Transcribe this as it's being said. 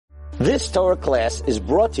This Torah class is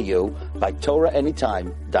brought to you by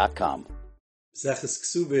TorahAnytime.com. Zeches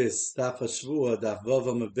Ksubis, Daf Hashvua, Daf Vav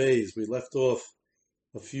Amabeis. We left off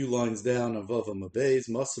a few lines down on Vav Amabeis.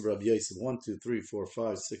 Masav Rabbi Yosef, 1, 2, 3, 4,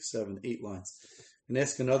 5, 6, 7, 8 lines. And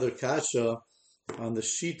ask another kasha on the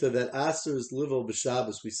shita that Aser is livel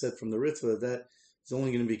b'Shabbos. We said from the Ritva that is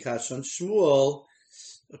only going to be kasha on Shmuel,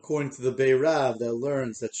 according to the Beirav that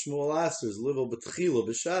learns that Shmuel Aser is livel b'Tchila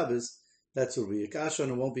b'Shabbos. That's what will be a kasha,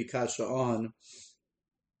 and it won't be kasha on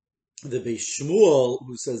the Beis Shmuel,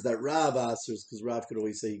 who says that Rav asers, because Rav could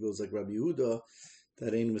always say he goes like Rabbi Yehuda,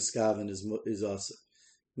 that Ein Miskaven is aser.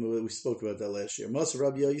 We spoke about that last year. Mas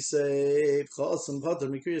Rabbi Yosef Chasim Pater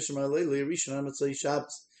Mikriya Shema Leili Rishon Hamatzai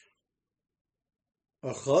Shabbos.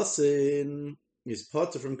 A Chasim is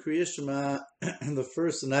Pater from Kriya Shema the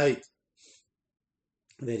first night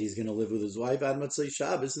that he's going to live with his wife at Matzai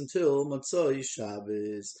Shabbos until Matzai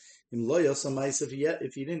Shabbos.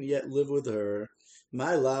 If he didn't yet live with her,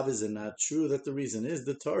 my love, is it not true that the reason is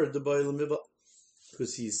the Tarid the Boilamiva?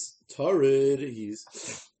 Because he's Tarid, he's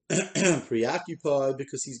preoccupied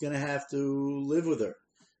because he's going to have to live with her.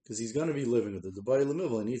 Because he's going to be living with her. The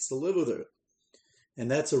Boilamiva, he needs to live with her. And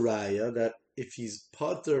that's a raya that if he's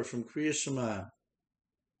Pater from Kriya Shema,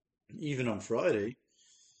 even on Friday,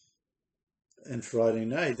 and Friday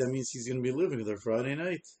night, that means he's going to be living with her Friday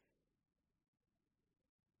night.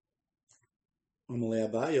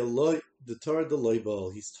 The tar the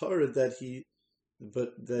loyball. He's tarred that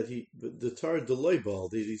the tar the loyball.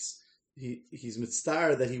 He's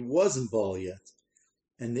mitzvah that he wasn't ball yet,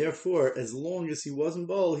 and therefore, as long as he wasn't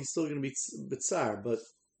ball, he's still going to be mitzvah. But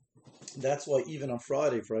that's why even on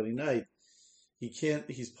Friday night, he can't.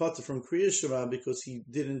 He's pater from Kriya Shema because he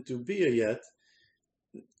didn't do bia yet,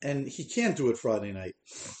 and he can't do it Friday night.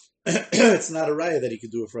 It's not a raya that he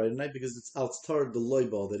could do it Friday night because it's outstar the loy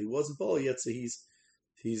ball that he wasn't ball yet, so he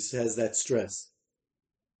has that stress.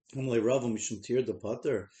 So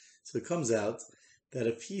it comes out that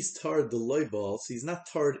if he's tarred the loy ball, so he's not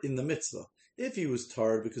tarred in the mitzvah. If he was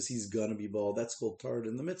tarred because he's gonna be ball, that's called tarred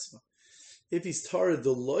in the mitzvah. If he's tarred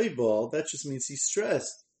the loy ball, that just means he's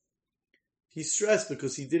stressed. He's stressed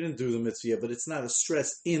because he didn't do the mitzvah yet, but it's not a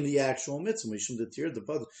stress in the actual mitzvah.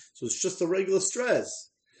 So it's just a regular stress.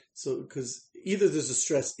 So, because either there's a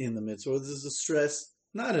stress in the mitzvah or there's a stress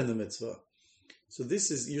not in the mitzvah. So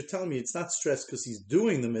you're telling me it's not stress because he's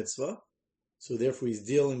doing the mitzvah, so therefore he's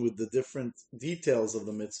dealing with the different details of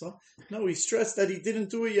the mitzvah. No, he's stressed that he didn't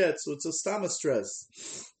do it yet, so it's a stama stress.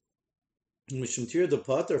 The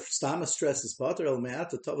pater, stama stress is pater,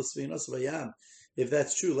 if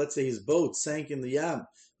that's true, let's say his boat sank in the yam,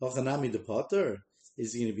 the pater,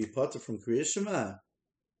 is he going to be pater from Kriya Shema?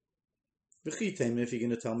 If you're going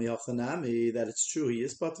to tell me that it's true, he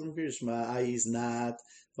is pater from Kriya Shema, he's not.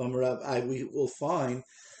 We will find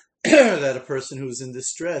that a person who's in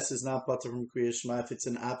distress is not pater from Kriya Shema if it's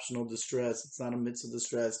an optional distress, it's not a mitzvah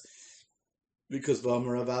distress, because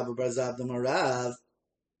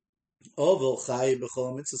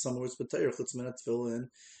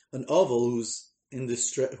an oval who's in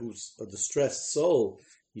distress, who's a distressed soul,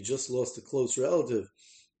 he just lost a close relative.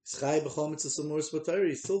 He's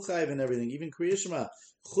still chayiv in everything, even Kriya Shema,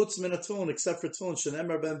 chutz min tefillin, except for tefillin,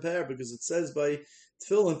 shenemar ben pe'er, because it says by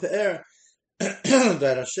tefillin pe'er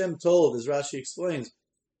that Hashem told, as Rashi explains,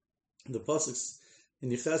 the pasuk in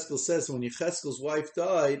Yecheskel says when Yecheskel's wife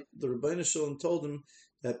died, the Rebbeinu Shalom told him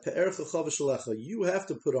that pe'er chachav shalecha, you have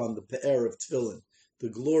to put on the pe'er of tefillin, the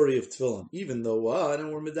glory of tefillin, even though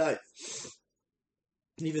and we're medayik.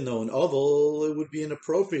 Even though in oval it would be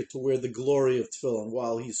inappropriate to wear the glory of tefillin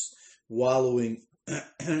while he's wallowing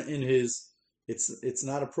in his. It's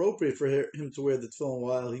not appropriate for him to wear the tefillin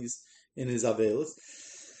while he's in his avelis.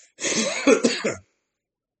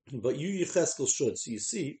 But you Yecheskel should. So you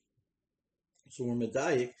see, so we're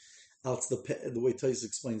medayik. Out the way Tais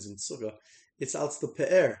explains in Sukkah, it's out the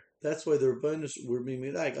pe'er. That's why the Rebbeinu we're being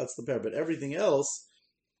medayik out the pe'er. But everything else,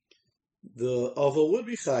 the oval would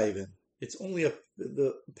be chayvin. It's only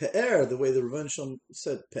the pe'er, the way the Rebbeinu Shalom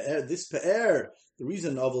said, pe'er, this pe'er, the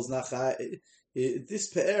reason oval is not chayvin, this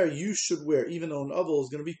pe'er you should wear, even though an oval is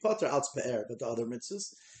going to be pater, out pe'er, but the other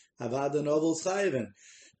mitzvahs, avad an oval is chayvin.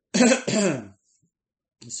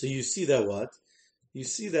 So you see that what? You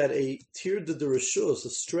see that a tir de rishus, a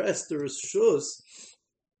stress de rishus,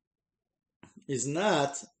 is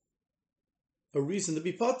not a reason to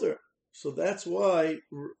be pater. So that's why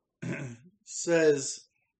says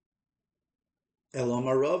Elam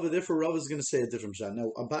Rav, therefore Rav is going to say a different shot.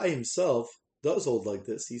 Now Abai himself does hold like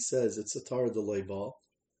this. He says it's a tar delay ball.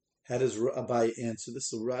 How does Abai answer this?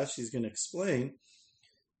 So Rashi is going to explain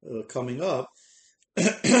coming up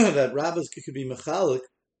that rabbis could be mechalik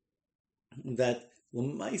that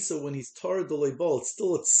l'maisa when he's tar the leibol, it's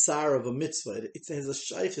still a tsar of a mitzvah. It has a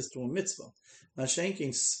shaykhis to a mitzvah. Mashenkin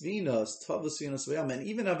svinas, tavus svinas v'yam, and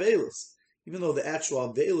even avelus, even though the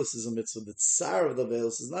actual avelus is a mitzvah, the tsar of the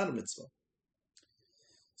avelus is not a mitzvah.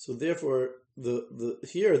 So therefore,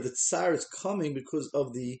 here the tsar is coming because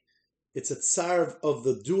of it's a tsar of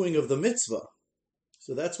the doing of the mitzvah.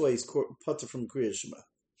 So that's why he's patur from Kriya Shema.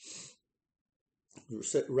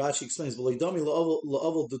 Rashi explains, "V'leidami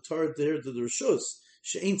la'avel detar der the rishus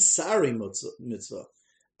she'ain sari mitzvah.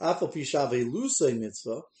 Afal pishav elusay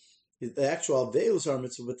mitzvah. The actual veilus are a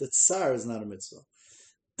mitzvah, but the tsar is not a mitzvah.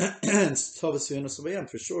 And tavas v'yonasavayam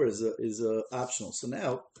for sure is optional. So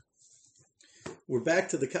now we're back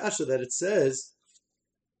to the kasha that it says,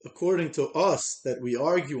 according to us, that we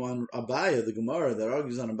argue on Abaya, the Gemara that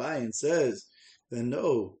argues on Abaya and says, then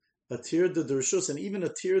no, a tir de rishus and even a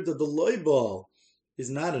tir de loibal is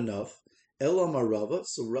not enough. Elam Rava,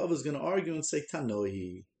 so Rava is going to argue and say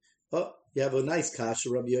Tanoi. Oh, you have a nice kasha,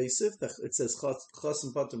 Rabbi Yosef. It says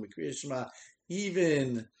Chasim Patum Kriya Shema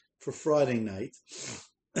even for Friday night.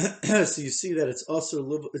 So you see that it's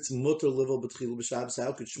it's mutter livel b'tchil b'shabbos.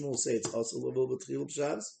 How could Shmuel say it's also livel b'tchil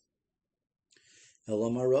b'shabbos?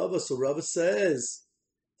 Elam Rava, so Rava says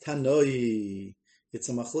Tanoi. It's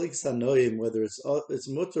a machlokes tanoim whether it's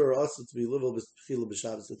mutter or also to be livel b'tchila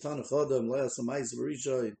b'shabbos. The Tanach Adam le'as amayis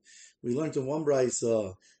v'rishoyin. We learned in one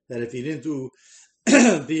brayso that if you didn't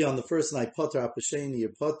be on the first night potter apasheni,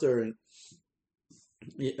 you're potter in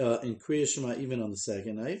Kriya Shema even on the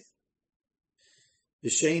second night.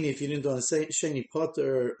 B'sheni, if you didn't do on the sheni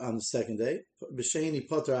potter on the second day. B'sheni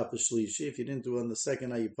potter apashlishi, if you didn't do on the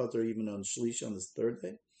second night, you potter even on shlishi on the third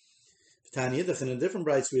day. Tanya, in a different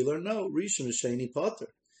brights we learn, no, Rishon is Sheni Potter.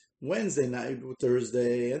 Wednesday night,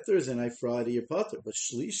 Thursday, and Thursday night, Friday, you're Potter. But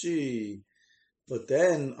Shlishi, but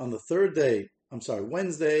then on the third day,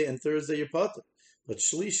 Wednesday and Thursday, you're Potter. But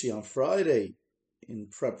Shlishi, on Friday, in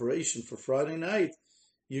preparation for Friday night,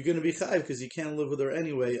 you're going to be Chayv because you can't live with her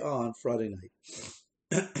anyway on Friday night.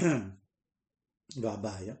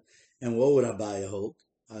 V'Abaya. And what would Abaya hold?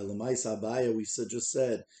 Alamais Abaya, we just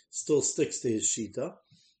said, still sticks to his Shita.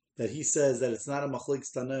 That he says that it's not a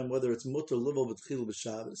machlokes tanoim whether it's mutter livel b'tchil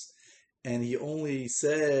b'shabbos, and he only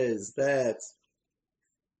says that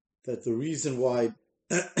the reason why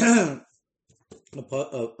a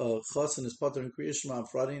chassan is patur in Kriya Shema on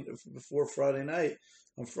Friday before Friday night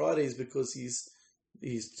on Friday is because he's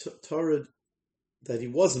torrid that he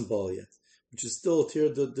wasn't bal yet, which is still tir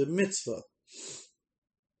the mitzvah.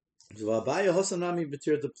 According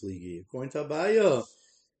to Abaya,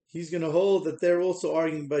 he's going to hold that they're also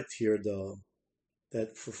arguing by Tirda,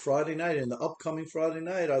 that for Friday night and the upcoming Friday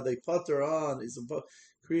night, are they pater on? Is the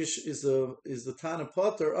Tana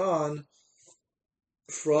pater on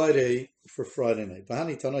Friday for Friday night?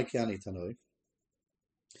 Bahani Tanoi Kiani Tanoi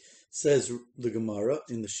says the Gemara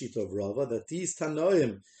in the sheet of Rava that these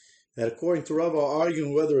Tanoim that according to Rava are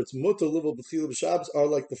arguing whether it's mutter livel b'tchila b'shabbos are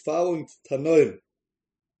like the following Tanoim.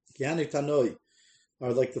 Kiani Tanoi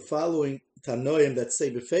are like the following Tanoim that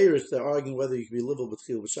say beferish, they're arguing whether you can be livel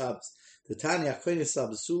b'tchil b'shabbos. The Tanya Kvenis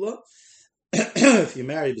Basula, if you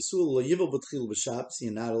marry Basula, yivel b'tchil b'shabbos,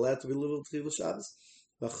 you're not allowed to be livel b'tchil b'shabbos.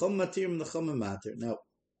 V'chom matir m'nachom matir.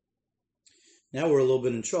 Now we're a little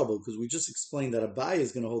bit in trouble because we just explained that Abai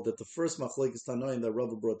is going to hold that the first machlokes Tanoim that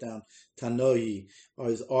Rava brought down, Tanoi,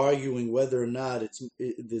 is arguing whether or not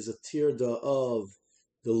there's a tirda of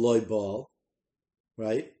the loy ball,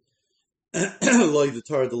 right? Loy the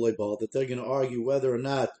tar the loy ball, that they're going to argue whether or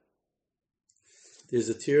not there's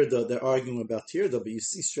a tirda. They're arguing about tirda, but you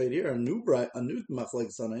see straight here a new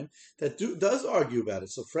machlokes Tanoim that does argue about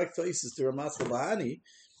it. So frektois is the Ramas Bahani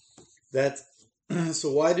that.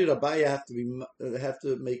 So why did Abaya have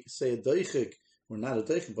to say a doichik, or not a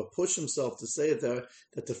doichik, but push himself to say it there,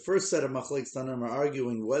 that the first set of machlokes Tanoim are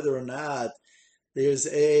arguing whether or not there's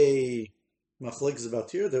a machlokes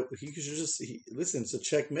about here that he should just listen. It's a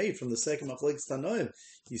checkmate from the second machlokes Tanoim.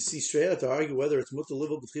 You see straight out to argue whether it's mutter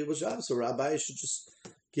livel b'tchil b'shabbos, so Abaya should just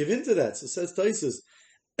give into that. So it says Taisus,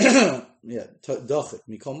 dachik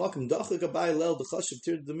mikol makom dachik Abaya lel b'chashiv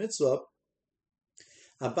tir the mitzvah.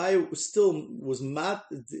 Abai still did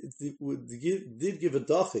give a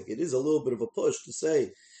dafik. It is a little bit of a push to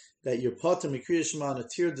say that you're pater mikriya shema on a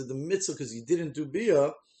tir to the mitzvah because you didn't do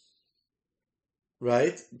bia,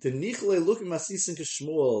 right? The nichle looking masisin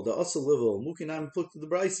k'shmuel the asa level mukinam put to the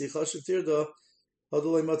braysi chashiv tir the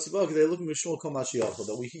hadolay matzibah. They looking mishmuel kol mashiach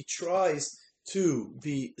that he tries to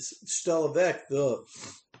be shtalavek the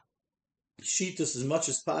shitas as much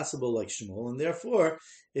as possible like Shmuel, and therefore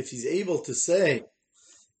if he's able to say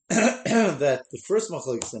that the first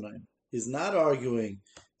machlokes Tanoim is not arguing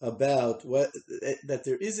about that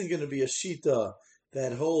there isn't going to be a shita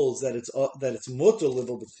that holds that it's mutter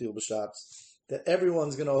livel b'tchil b'shabes, that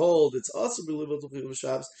everyone's going to hold it's also livel b'tchil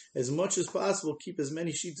b'shabes as much as possible. Keep as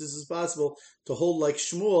many shitas as possible to hold like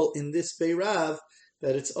Shmuel in this Beirav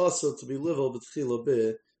that it's also to be livel b'tchil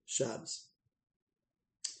b'shabes.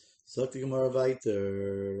 Sagt die Gemara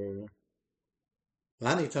weiter.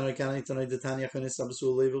 Vani tanoi kani tanoi de Tanya chenis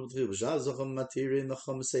abasul livel b'tchil b'shabes zochem matiri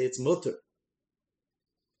nacham say it's mutter,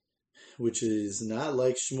 which is not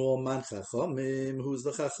like Shmuel man chachamim, who's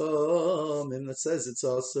the chachamim that says it's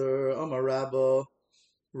aser. Amar Rabba.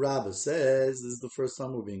 Rabba says, this is the first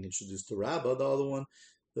time we're being introduced to Rabba. The other one,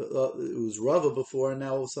 it was Rava before, and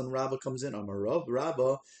now all of a sudden Rabba comes in. Amar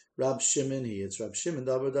Rabba, Rab Shimon, it's Rab Shimon,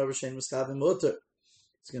 davar shein miskabin mutter.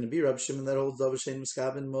 It's going to be Rab Shimon that holds davar shein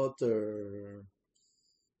miskabin mutter.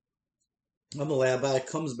 Amalei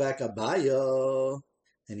comes back Abaya,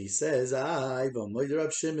 and he says,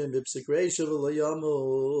 Rab Shimon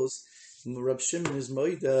Rab Shimon is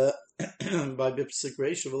moida by bipsik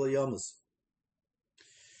reisha v'layamos.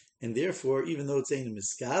 And therefore, even though it's ein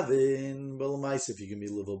miskavin, if you can be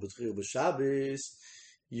livel b'tchil b'shabes,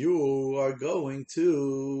 you are going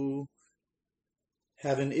to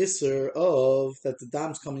have an isser of that the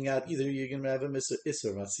dam's coming out. Either you're going to have a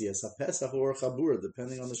isser masiyas hapesach or chabura,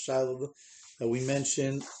 depending on the shiloh that we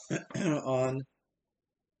mentioned on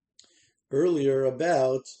earlier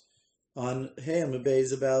about on Hayam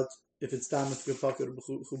Beis about if it's damat gepaket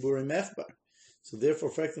chuburi mechbar. So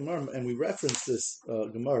therefore, and we referenced this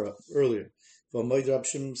Gemara earlier. Rab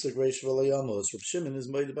Shimon is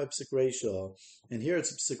moed by psik reisha, and here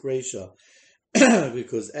it's psik reisha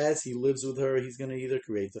because as he lives with her, he's going to either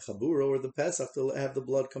create the chabura or the pesach to have the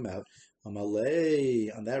blood come out. Amalei,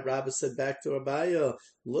 and that Rabbi said back to Abaya,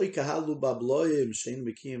 loy kahalu babloyim shein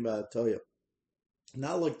b'kiyim ba'atoya.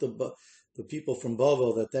 Not like the people from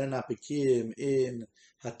Bavel that they're not b'kiyim in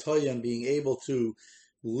hatoya and being able to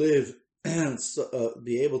live.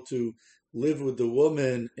 Be able to live with the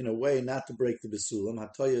woman in a way not to break the besulam.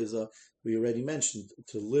 Hatoya is we already mentioned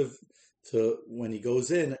to live to when he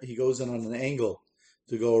goes in on an angle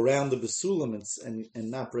to go around the besulam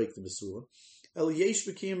and not break the besulam. El yesh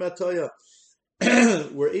b'kiyim b'hatoya.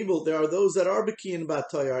 There are those that are b'kiyim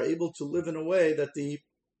b'hatoya, are able to live in a way that the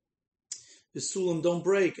besulam don't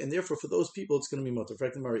break, and therefore for those people it's going to be mutter.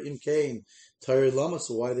 In Cain, Tayr Lama.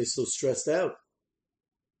 So why are they so stressed out?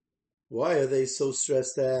 Why are they so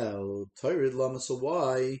stressed out? Tayrid Lama, so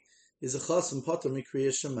why is a chasam potter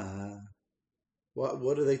mikriya shema?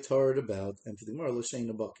 What are they tired about? And for the Gemara, l'shein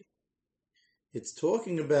abaki. It's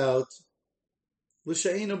talking about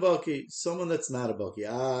l'shein abaki, someone that's not a baki.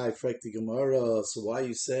 I frek the Gemara, so why are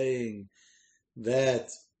you saying that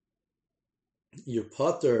you're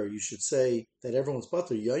potter? You should say that everyone's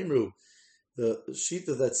potter. Yaimru, the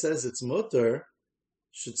shita that says it's mutter,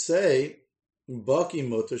 should say Baki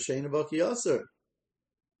mutter, shein baki aser.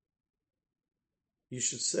 You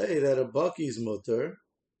should say that a baki is mutter,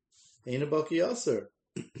 ain't a baki aser.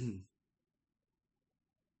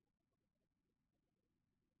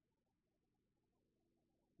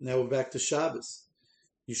 Now we're back to Shabbos.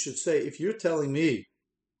 You should say, if you're telling me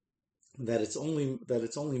that it's only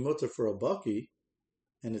mutter for a baki,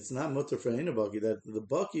 and it's not mutter for ain't a baki, that the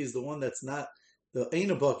baki is the one that's not, the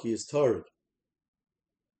ain't a baki is tarid,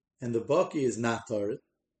 and the baki is not tarid.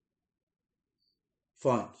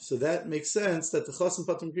 Fine. So that makes sense that the chasam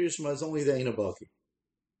patim kriyishma is only the eina baki.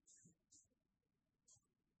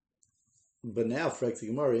 But now, frek the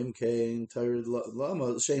Gemara, im kain tarid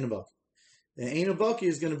lama sheina baki. The eina baki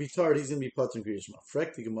is going to be tarid. He's going to be patim kriyishma.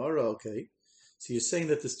 Frek the Gemara. Okay. So you're saying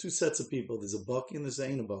that there's two sets of people. There's a baki and there's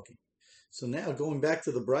an eina baki. So now going back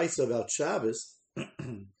to the brisa about Shabbos,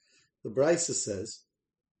 the brisa says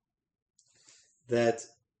that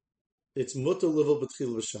it's mutter livel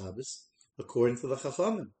b'tchil v'Shabbos according to the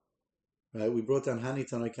Chachamim. Right? We brought down Hani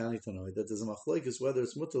Tanoi Kani Tanoi that there's a machlokes whether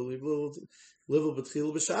it's mutter livel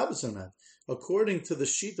b'tchil v'Shabbos or not. According to the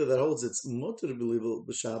shita that holds it's mutter to be livel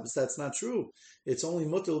b'Shabbos, that's not true. It's only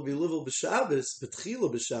mutter to be livel b'Shabbos, b'tchila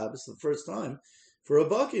b'Shabbos, the first time for a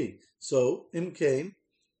baki. So im kain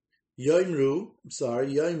Yaimru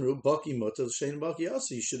baki mutter shein baki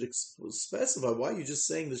also. You should specify why you're just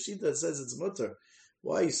saying the shita that says it's mutter.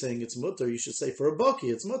 Why are you saying it's mutter? You should say for a baki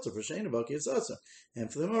it's mutter, for shein baki it's also.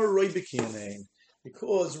 And for them are roi b'kiyan,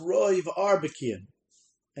 because roiv are b'kiyan,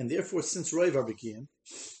 and therefore since roiv are b'kiyan,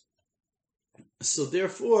 so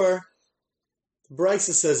therefore the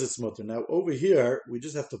brisa says it's mutter. Now over here we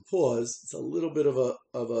just have to pause. It's a little bit of a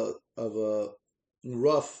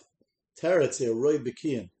rough teretz here, roiv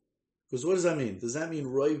b'kiyan, because what does that mean? Does that mean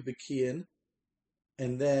roiv b'kiyan,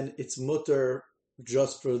 and then it's mutter?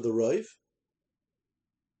 just for the Roiv?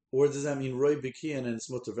 Or does that mean Roiv Bekian and it's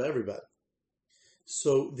mutter for everybody?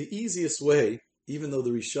 So the easiest way, even though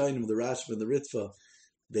the Rishonim, the Rashi, and the Ritva,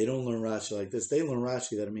 they don't learn Rashi like this. They learn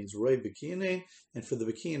Rashi that it means Roiv Bekian, and for the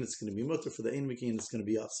Bekian it's going to be mutter, for the Ein Bekian it's going to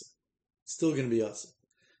be Asa. Still going to be Asa.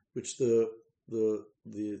 Which these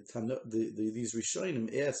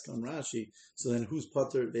Rishonim ask on Rashi. So then, who's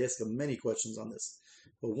pater? They ask them many questions on this.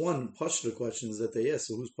 But one pashta question is that they ask,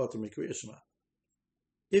 so who's pater Mikriya Shema?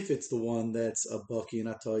 If it's the one that's a baki and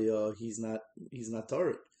ataya, he's not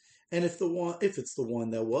tarit. And if it's the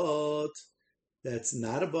one that's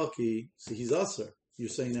not a baki, so he's usher. You're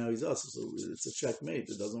saying now he's usher, so it's a checkmate.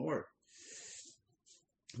 It doesn't work.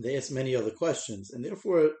 They ask many other questions, and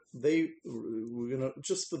therefore we're gonna,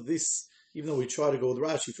 just for this, even though we try to go with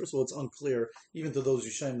Rashi, first of all, it's unclear, even to those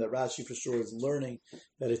Rishonim, that Rashi for sure is learning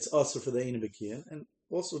that it's usher for the Ein Bekian, and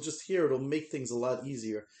also just here it'll make things a lot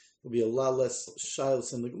easier. There'll be a lot less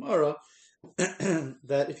shilas in the Gemara.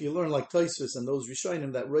 That if you learn like Tosfos and those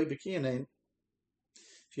Rishonim, that Roiv Bekianein,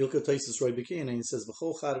 if you look at Tosfos Roiv Bekianein, it says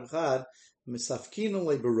v'chol chad v'chad misafkinu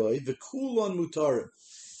le'beroiv v'kulon mutarim,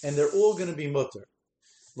 and they're all going to be mutar.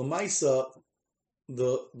 L'maisa,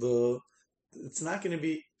 it's not going to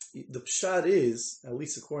be. The pshat is, at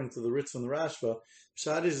least according to the Ritz from the Rashba,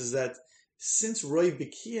 pshat is that since Roiv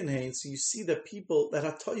Bekianein, so you see that people, that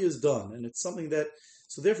Hataya is done, and it's something that.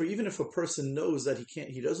 So therefore, even if a person knows that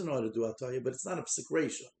he doesn't know how to do Ataya, but it's not a psik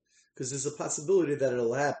reisha, because there's a possibility that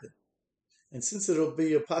it'll happen. And since it'll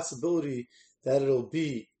be a possibility that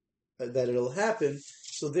it'll happen,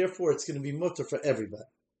 so therefore it's going to be mutter for everybody.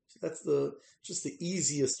 So that's just the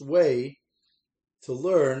easiest way to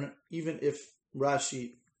learn, even if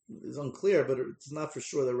Rashi is unclear, but it's not for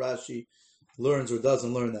sure that Rashi learns or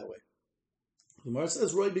doesn't learn that way. The Gemara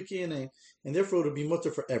says Roiv Bekianein, and therefore it'll be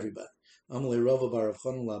mutter for everybody. If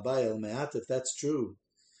that's true,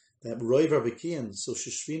 that Roiv Bekian, so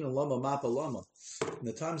Shishvina Lama Mapa Lama. In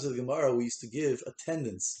the times of the Gemara, we used to give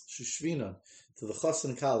attendance, Shishvina, to the Chas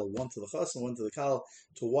and Kala, one to the Chas and one to the Kala,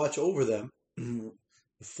 to watch over them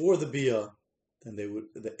before the Bia, and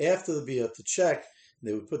after the Bia to check,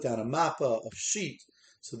 they would put down a mappa, a sheet.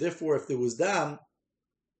 So therefore, if there was dam,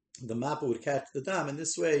 the mappa would catch the dam, and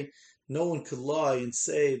this way, no one could lie and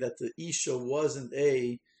say that the Isha wasn't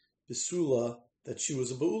a Besula, that she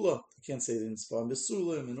was a Ba'ula. You can't say they didn't spawn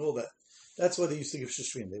Besulim and all that. That's why they used to give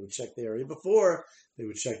Shishvin. They would check the area before, they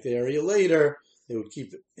would check the area later, they would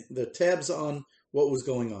keep the tabs on what was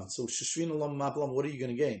going on. So Shishvin Alam Maplam, what are you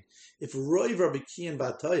going to gain? If Roiv Bekian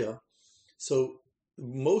Bataya, so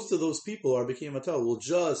most of those people are Bekian Bataya, will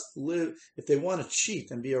just live, if they want to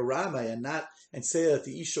cheat and be a Ramai and say that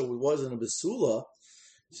the Isha wasn't a Besula,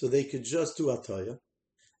 so they could just do Ataya.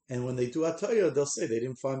 And when they do Ataya, they'll say they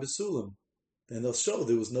didn't find Besulim. Then they'll show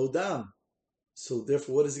there was no dam. So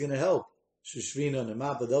therefore, what is it going to help? Shishvina and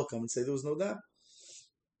Mappa, they'll come and say there was no dam.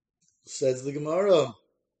 Says the Gemara.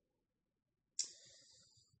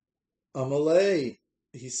 Amalei,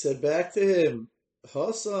 he said back to him,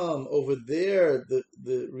 Hassam, over there,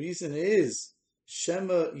 the reason is,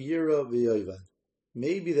 Shema Yira V'yoivad.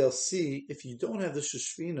 Maybe they'll see, if you don't have the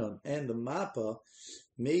Shishvina and the Mappa,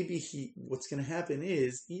 maybe what's going to happen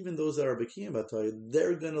is, even those that are Bekiyim Bataya,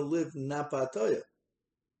 they're going to live Napa Ataya.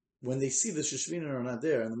 When they see the Shishvina are not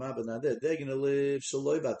there and the Mappa not there, they're going to live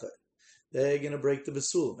Shaloi Bataya. They're going to break the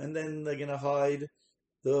Besulim. And then they're going to hide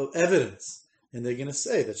the evidence. And they're going to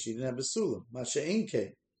say that she didn't have Besulim. Masha'in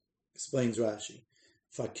came, explains Rashi.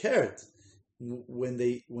 Fakert, when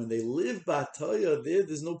they live Bataya,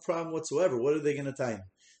 there's no problem whatsoever. What are they going to time?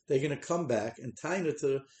 They're going to come back and time it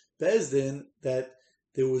to Bezdin that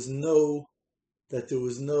there was no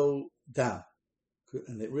dam,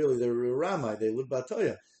 and they're Ramai. They live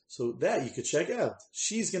Bataya, so that you could check out.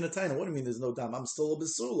 She's going to tell you, what do you mean there's no dam? I'm still a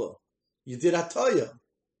Besula. You did Ataya.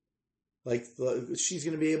 Like she's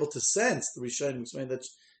going to be able to sense. The Rishonim explained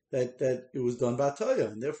that it was done by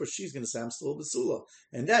Ataya, and therefore she's going to say I'm still a Besula,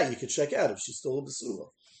 and that you could check out if she's still a Besula.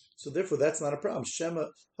 So therefore that's not a problem. Shema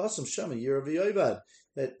Hasam Shema Yirav Yoivad.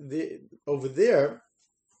 That over there,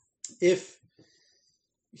 if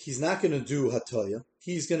he's not going to do Hataya,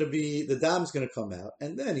 he's going to be, the dam's going to come out,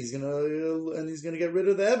 and then he's going to get rid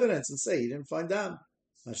of the evidence and say he didn't find dam.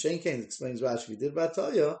 Shane Kane explains Rashi, if he did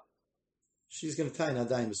Hataya, she's going to tie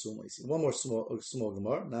Nadayim Besumah. One more small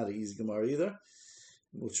Gemara, not an easy Gemara either.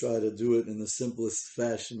 We'll try to do it in the simplest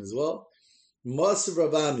fashion as well. Masav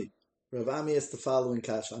Ravami. Ravami has the following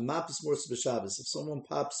kasha. Amapis Morsa b'Shabbos. If someone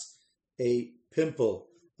pops a pimple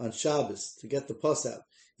on Shabbos to get the pus out,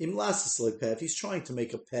 if he's trying to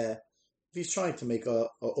make a peh, if he's trying to make a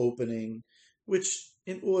opening, which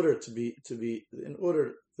in order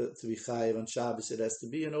the to be chayiv on Shabbos, it has to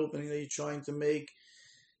be an opening that you're trying to make,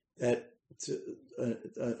 that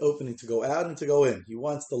an opening to go out and to go in. He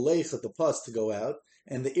wants the leicha, the pus, to go out,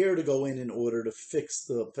 and the air to go in order to fix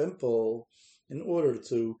the pimple, in order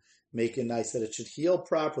to make it nice, that it should heal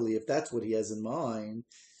properly, if that's what he has in mind.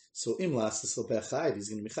 So imlas is chayiv, he's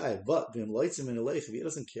going to be chayiv. But v'im loitzim in a leicha, he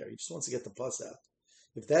doesn't care. He just wants to get the pus out.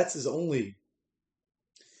 If that's his only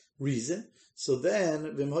reason, so then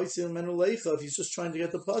if he's just trying to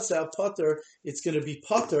get the pus out, putter, it's going to be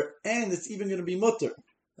putter, and it's even going to be mutter.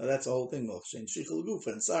 Now that's the whole thing, and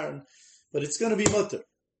sarin, but it's going to be mutter.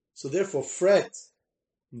 So therefore, fret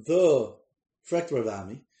Rav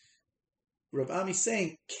Ami. Rav Ami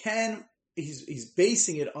saying he's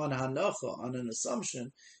basing it on hanacha, on an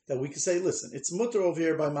assumption that we can say, listen, it's mutter over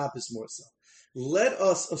here by mapis morsa. Let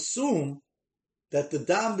us assume that the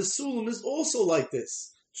dam besulim is also like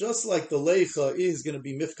this. Just like the leicha is going to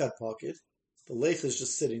be mifkat pocket, the leicha is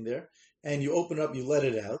just sitting there, and you open it up, you let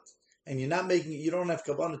it out, and you're not making, you don't have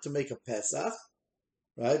kavanah to make a pesach,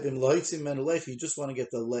 right? You just want to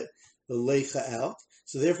get the leicha out,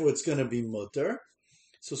 so therefore it's going to be mutter.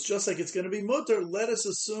 So it's just like it's going to be mutter. Let us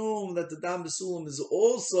assume that the dam besulim is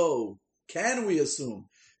also, can we assume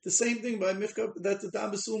the same thing by mifkat, that the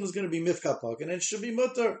dam besulim is going to be mifkat pocket, and it should be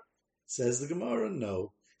mutter? Says the Gemara,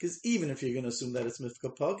 no. Because even if you're going to assume that it's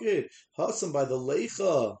mifka pocket, hasam by the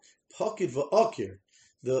leicha, pocket va'akir,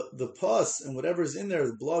 the pus and whatever is in there,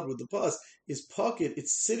 the blood with the pus is pocket.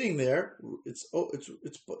 It's sitting there. It's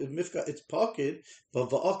mifka. It's pocket, but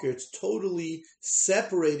va'akir, it's totally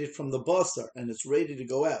separated from the basar and it's ready to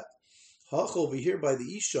go out. Hach over here by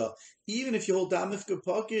the isha, even if you hold down mifka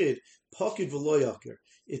pocket v'loyakir.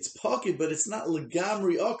 It's pocket, but it's not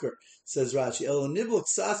legamri akar, says Rashi. Even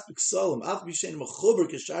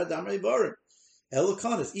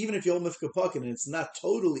if you hold mifka pocket and it's not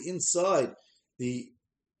totally inside the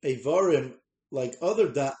avarim like other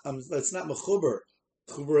it's not mechuber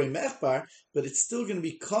mechbar, but it's still going to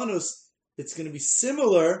be kanus. It's going to be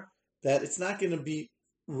similar, that it's not going to be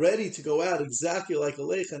ready to go out exactly like a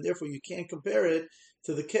leich, and therefore you can't compare it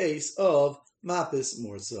to the case of mapis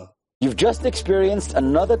morsa. You've just experienced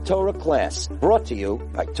another Torah class brought to you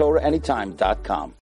by TorahAnytime.com.